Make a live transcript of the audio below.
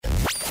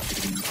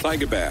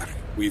Tigerberg,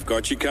 we've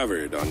got you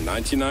covered on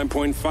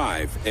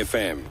 99.5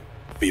 FM.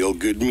 Feel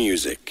good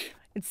music.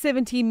 It's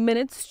 17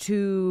 minutes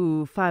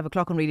to 5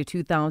 o'clock on Radio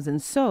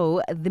 2000.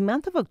 So, the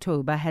month of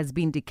October has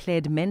been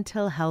declared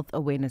Mental Health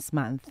Awareness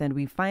Month, and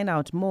we find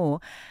out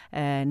more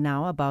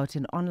now about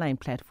an online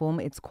platform.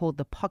 It's called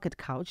the Pocket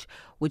Couch,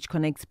 which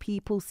connects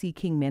people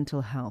seeking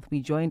mental health.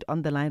 We joined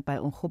on the line by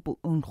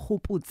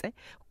Onkgopotse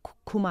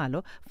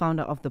Khumalo,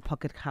 founder of the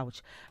Pocket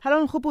Couch.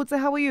 Hello, Onkgopotse,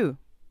 how are you?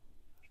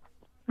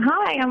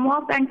 Hi, I'm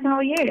well, thanks. How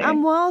are you?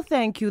 I'm well,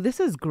 thank you. This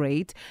is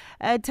great.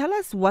 Tell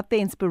us what the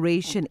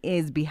inspiration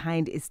is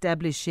behind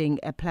establishing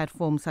a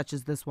platform such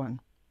as this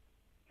one.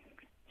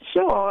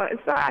 Sure.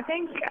 So I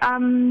think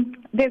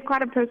there's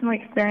quite a personal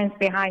experience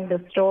behind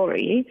the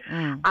story.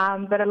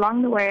 But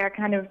along the way, I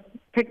kind of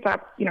picked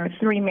up,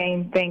 three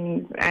main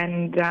things.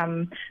 And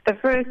the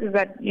first is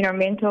that,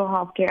 mental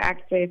health care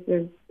access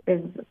is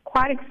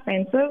quite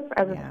expensive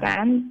as it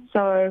stands.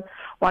 So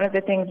one of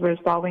the things we're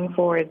solving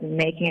for is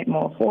making it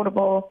more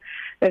affordable.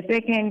 The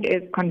second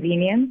is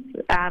convenience.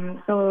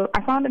 So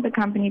I founded the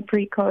company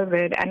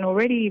pre-COVID, and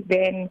already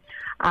then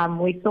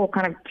we saw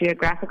kind of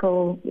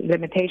geographical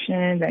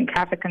limitations and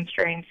traffic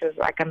constraints as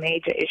like a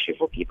major issue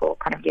for people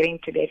kind of getting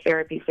to their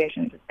therapy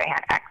sessions if they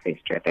had access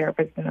to a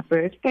therapist in the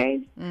first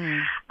place.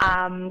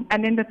 And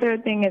then the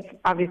third thing is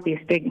obviously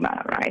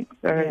stigma, right?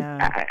 So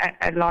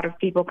a lot of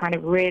people kind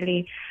of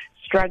really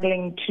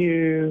struggling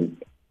to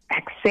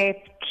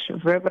accept,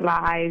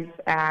 verbalize,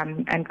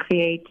 and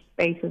create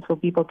spaces for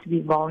people to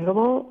be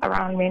vulnerable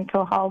around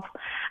mental health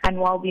and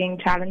well-being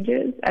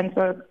challenges. And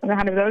so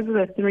kind of those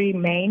are the three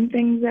main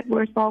things that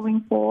we're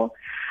solving for.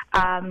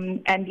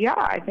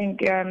 I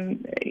think,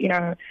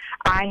 I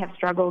have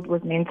struggled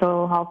with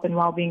mental health and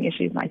well-being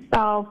issues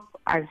myself.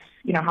 I've,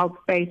 held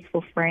space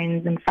for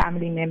friends and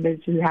family members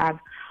who have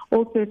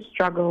also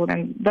struggled,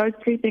 and those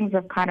two things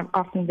have kind of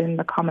often been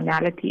the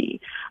commonality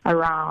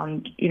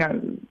around,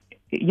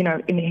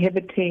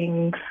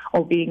 inhibiting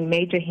or being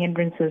major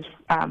hindrances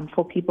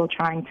for people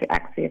trying to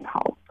access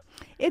help.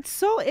 It's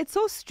so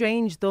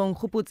strange, though,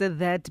 Onkgopotse,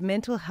 that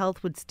mental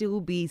health would still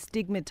be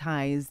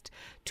stigmatized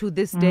to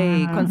this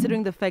day,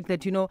 considering the fact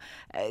that,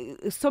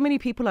 so many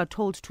people are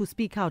told to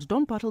speak out.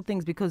 Don't bottle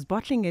things, because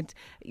bottling it,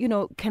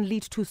 can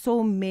lead to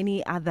so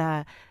many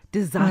other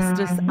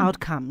disastrous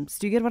outcomes.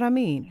 Do you get what I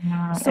mean?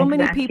 So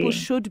many people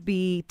should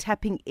be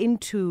tapping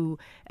into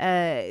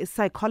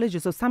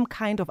psychologists or some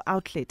kind of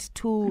outlet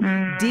to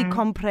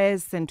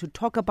decompress and to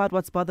talk about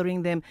what's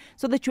bothering them,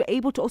 so that you're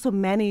able to also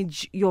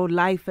manage your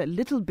life a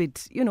little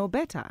bit,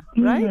 better,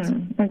 right?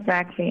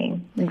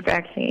 Exactly.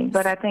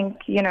 But I think,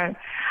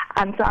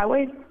 so I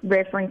always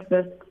reference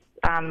this,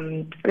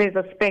 there's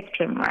a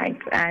spectrum, right?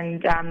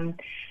 And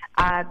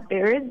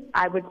there is,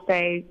 I would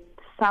say,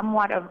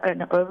 somewhat of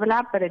an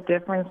overlap, but a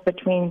difference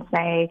between,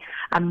 say,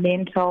 a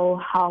mental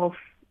health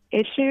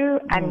issue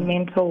and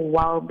mental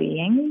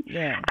well-being.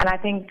 And I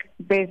think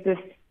there's this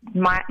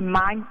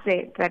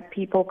mindset that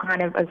people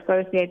kind of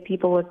associate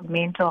people with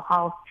mental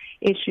health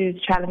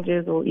issues,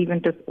 challenges, or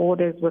even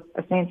disorders with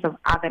a sense of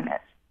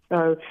otherness.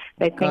 So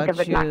they think of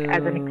it like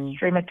as an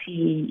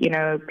extremity,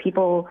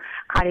 people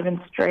can't even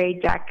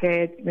straight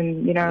jackets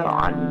and,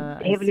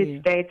 on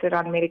heavily sedated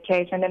on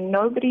medication, and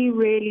nobody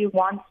really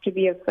wants to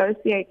be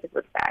associated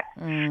with that.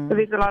 So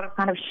there's a lot of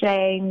kind of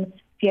shame,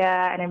 fear,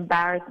 and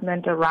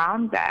embarrassment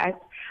around that.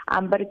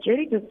 But it's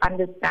really just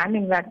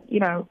understanding that,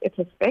 it's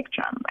a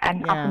spectrum,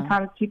 and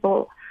oftentimes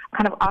people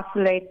kind of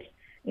oscillate,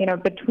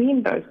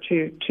 between those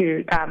two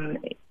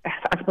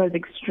I suppose,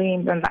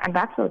 extremes, and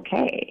that's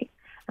okay,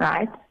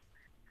 right?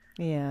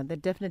 Yeah,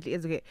 that definitely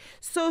is okay.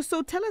 So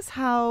tell us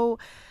how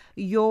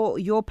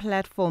your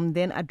platform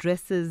then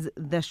addresses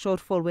the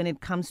shortfall when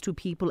it comes to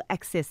people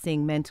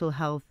accessing mental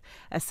health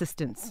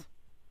assistance.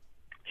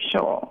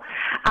 Sure.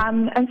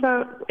 And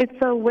so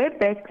it's a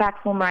web-based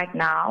platform right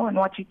now, and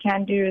what you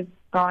can do is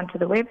go onto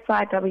the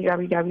website,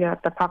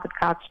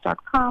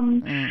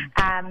 www.thepocketcouch.com,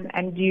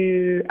 and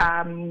you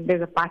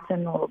there's a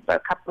button or a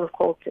couple of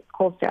calls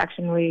to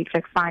action where you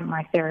click Find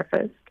My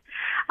Therapist.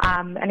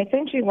 And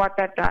essentially what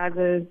that does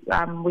is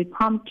we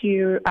prompt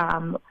you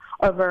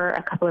over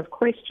a couple of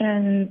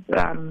questions,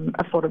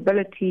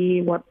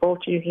 affordability, what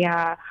brought you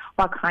here,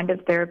 what kind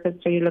of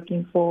therapist are you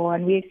looking for,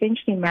 and we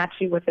essentially match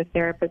you with a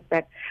therapist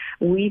that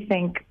we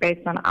think,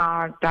 based on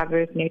our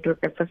diverse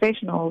network of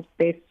professionals,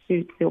 best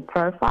suits your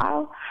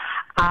profile.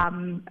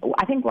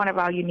 I think one of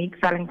our unique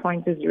selling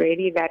points is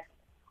really that,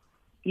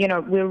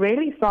 we're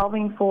really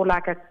solving for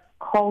like a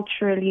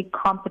culturally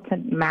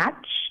competent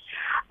match.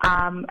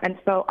 And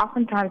so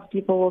oftentimes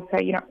people will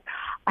say,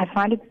 I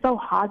find it so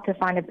hard to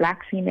find a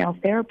black female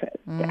therapist,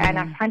 and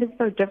I find it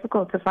so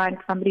difficult to find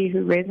somebody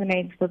who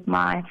resonates with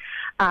my,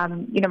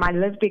 my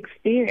lived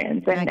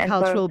experience and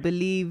cultural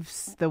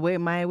beliefs,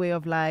 my way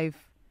of life.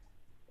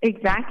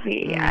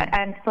 Exactly,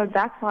 and so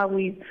that's why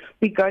we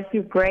go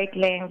through great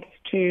lengths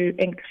to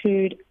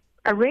include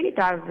a really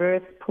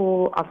diverse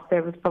pool of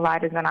service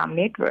providers in our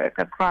network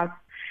across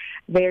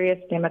various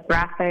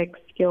demographics,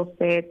 skill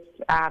sets,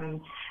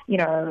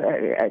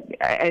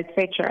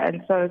 etc.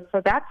 And so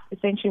that's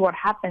essentially what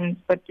happens.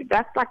 But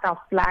that's like our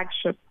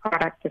flagship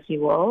product, if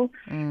you will.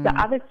 The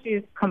other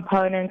two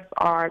components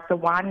are, the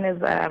one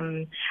is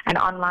an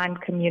online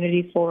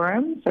community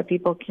forum, so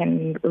people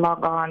can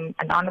log on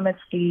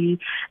anonymously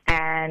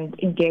and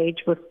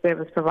engage with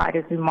service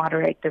providers who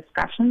moderate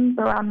discussions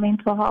around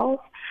mental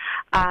health.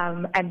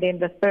 And then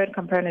the third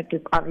component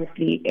is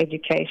obviously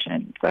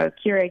education. So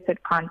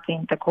curated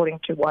content according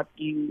to what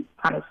you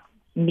kind of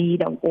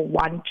need or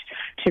want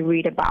to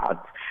read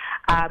about.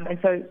 And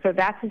so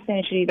that's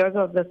essentially, those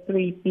are the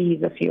three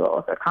C's, if you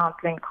will, so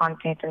counseling,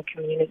 content, and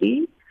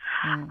community.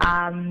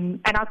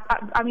 And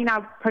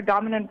our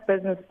predominant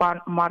business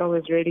model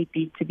is really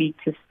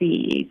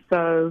B2B2C.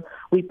 So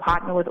we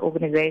partner with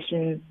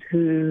organizations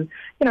who,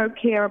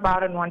 care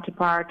about and want to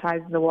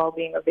prioritize the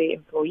well-being of their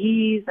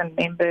employees and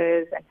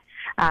members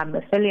and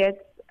affiliates.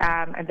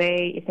 And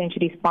they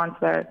essentially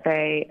sponsor,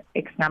 say,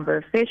 X number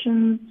of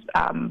sessions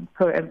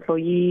per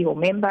employee or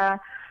member.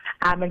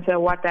 And so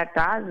what that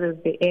does is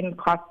the end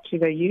cost to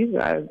the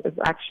user is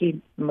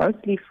actually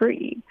mostly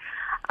free.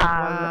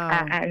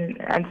 Wow.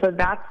 And so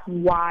that's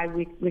why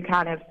we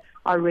kind of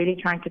are really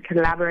trying to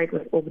collaborate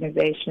with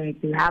organizations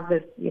who have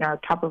this,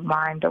 top of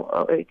mind,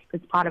 or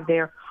it's part of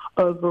their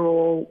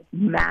overall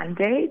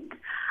mandate,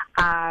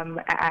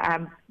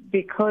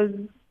 because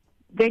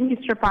then you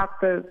strip out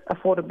the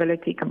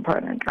affordability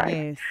component,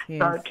 right? Yes.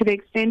 So to the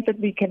extent that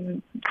we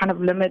can kind of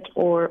limit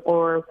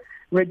or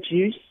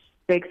reduce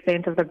the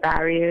extent of the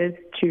barriers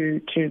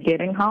to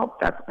getting help,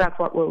 that's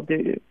what we'll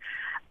do.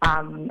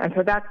 And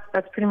so that's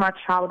pretty much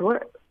how it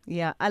works.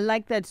 Yeah, I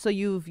like that. So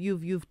you've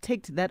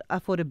ticked that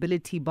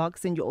affordability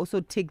box, and you also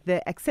tick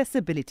the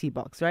accessibility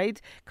box, right?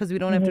 Because we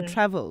don't have to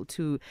travel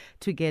to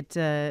get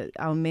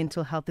our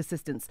mental health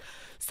assistance.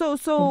 So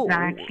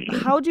exactly.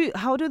 how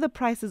do the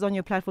prices on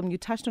your platform? You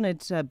touched on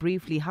it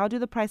briefly. How do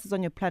the prices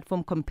on your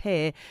platform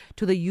compare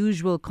to the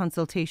usual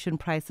consultation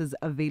prices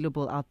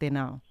available out there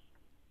now?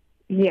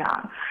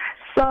 Yeah.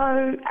 So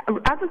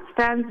as it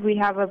stands, we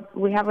have a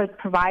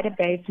provider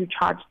base who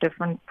charge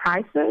different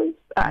prices,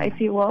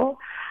 if you will.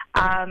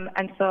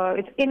 And so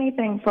it's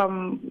anything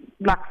from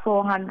like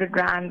 400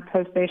 Rand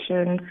per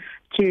session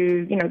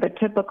to, the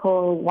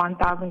typical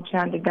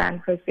 1,200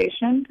 Rand per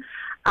session.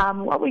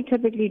 What we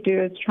typically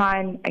do is try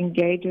and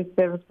engage with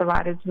service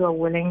providers who are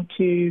willing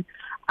to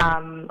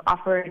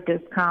offer a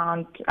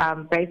discount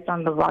based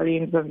on the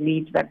volumes of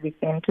leads that we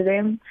send to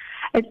them.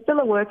 It's still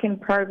a work in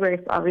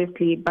progress,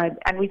 obviously,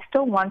 and we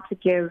still want to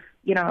give,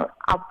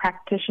 our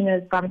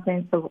practitioners some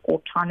sense of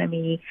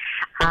autonomy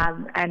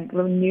and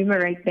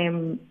remunerate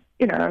them,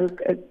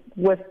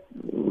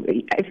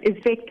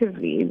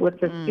 effectively with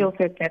the skill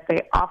set that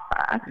they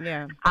offer.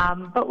 Yeah.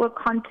 But we're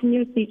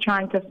continuously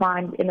trying to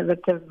find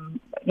innovative,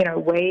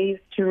 ways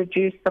to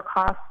reduce the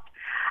cost.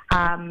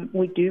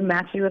 We do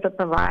match you with a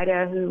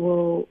provider who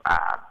will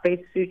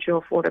best suit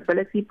your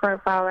affordability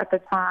profile at the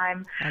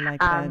time. I like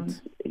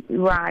that.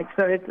 Right.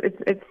 So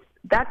it's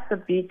that's the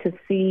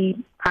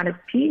B2C kind of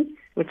piece,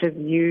 which is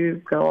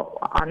you go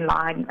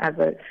online as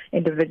an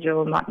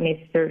individual, not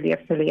necessarily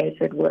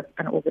affiliated with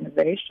an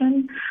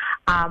organization.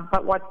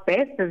 But what's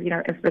best is,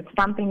 if it's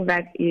something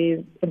that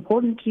is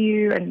important to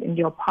you and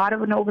you're part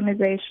of an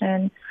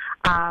organization,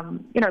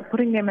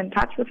 putting them in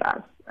touch with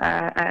us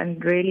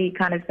and really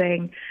kind of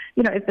saying,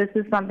 if this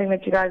is something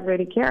that you guys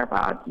really care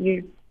about,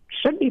 you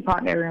should be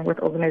partnering with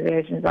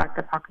organizations like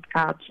the Pocket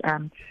Couch,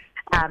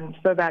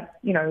 so that,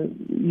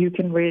 you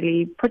can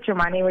really put your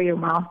money where your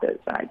mouth is,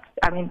 right?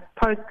 I mean,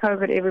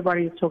 post-COVID,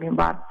 everybody is talking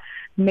about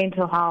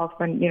mental health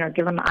and,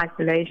 given the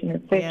isolation,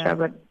 etc. Yeah.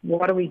 But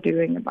what are we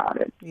doing about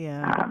it?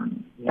 Yeah.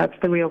 That's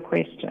the real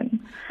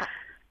question.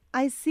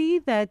 I see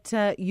that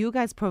you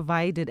guys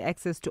provided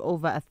access to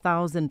over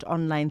 1,000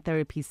 online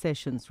therapy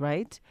sessions,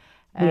 right?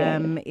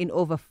 Yes. In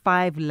over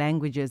 5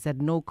 languages at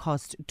no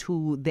cost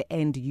to the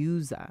end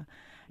user.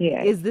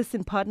 Yes. Is this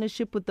in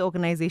partnership with the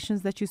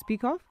organizations that you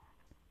speak of?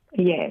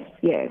 Yes.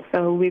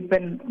 So we've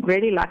been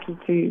really lucky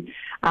to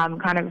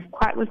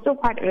we're still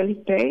quite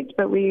early stage,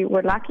 but we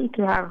were lucky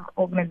to have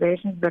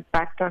organizations that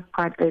backed us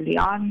quite early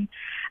on.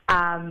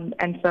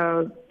 And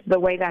so the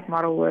way that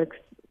model works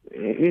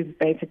is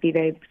basically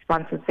they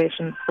sponsor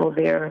sessions for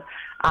their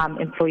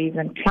employees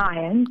and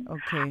clients.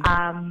 Okay.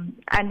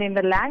 And then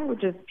the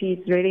languages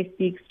piece really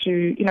speaks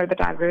to, the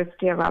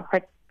diversity of our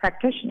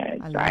practitioners,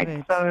 right?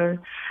 It. So,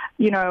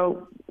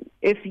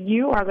 if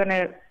you are going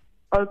to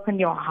open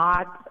your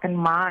heart and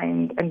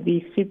mind and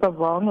be super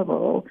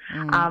vulnerable,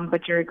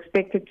 but you're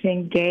expected to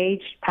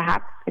engage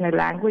perhaps in a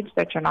language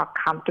that you're not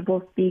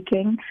comfortable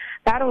speaking,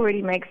 that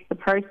already makes the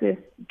process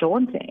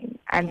daunting.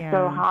 And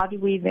so how do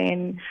we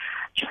then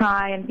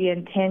try and be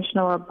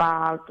intentional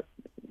about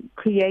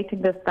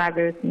creating this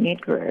diverse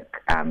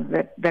network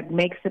that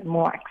makes it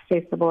more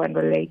accessible and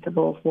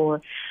relatable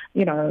for,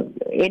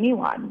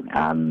 anyone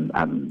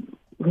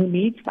who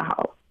needs the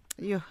help?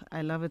 Yeah,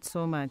 I love it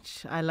so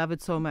much.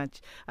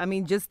 I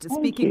mean, just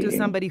speaking to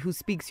somebody who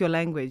speaks your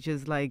language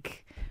is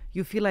like,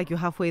 you feel like you're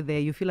halfway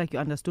there. You feel like you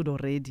understood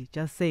already.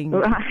 Just saying,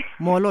 right.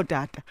 Molo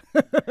data.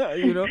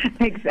 You know?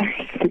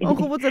 Exactly.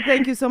 Onkgopotse,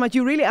 thank you so much.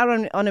 You really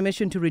are on a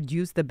mission to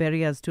reduce the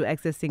barriers to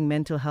accessing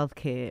mental health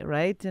care,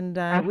 right? And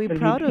we're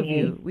proud of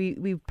you.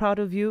 We're proud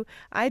of you.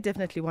 I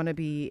definitely want to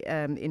be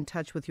in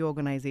touch with your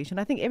organization.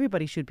 I think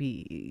everybody should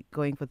be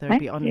going for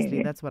therapy,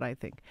 honestly. That's what I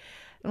think.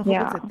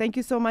 Onkgopotse, thank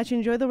you so much.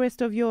 Enjoy the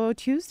rest of your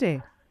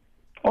Tuesday.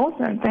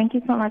 Awesome. Thank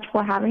you so much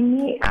for having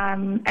me.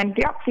 And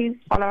please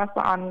follow us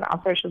on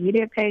our social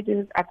media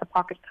pages at The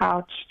Pocket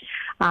Couch.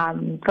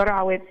 Go to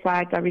our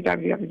website,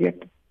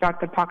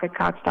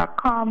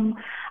 www.thepocketcouch.com.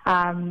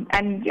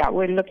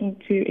 We're looking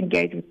to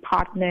engage with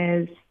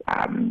partners,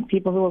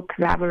 people who will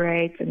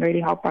collaborate and really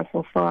help us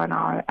fulfill on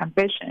our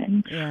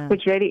ambition,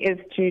 which really is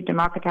to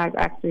democratize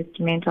access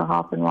to mental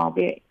health and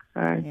well-being.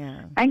 So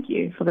thank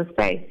you for the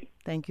space.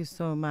 Thank you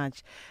so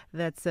much.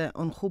 That's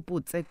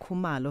Onkgopotse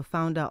Khumalo,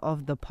 founder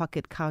of The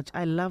Pocket Couch.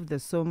 I love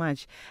this so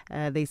much.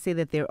 They say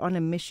that they're on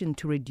a mission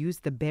to reduce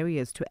the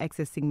barriers to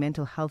accessing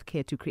mental health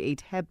care to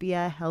create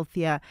happier,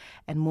 healthier,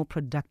 and more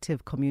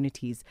productive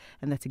communities.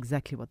 And that's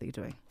exactly what they're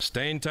doing.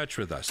 Stay in touch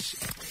with us.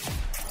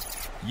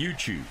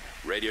 YouTube,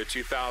 Radio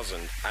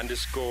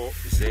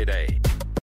 2000_ZA.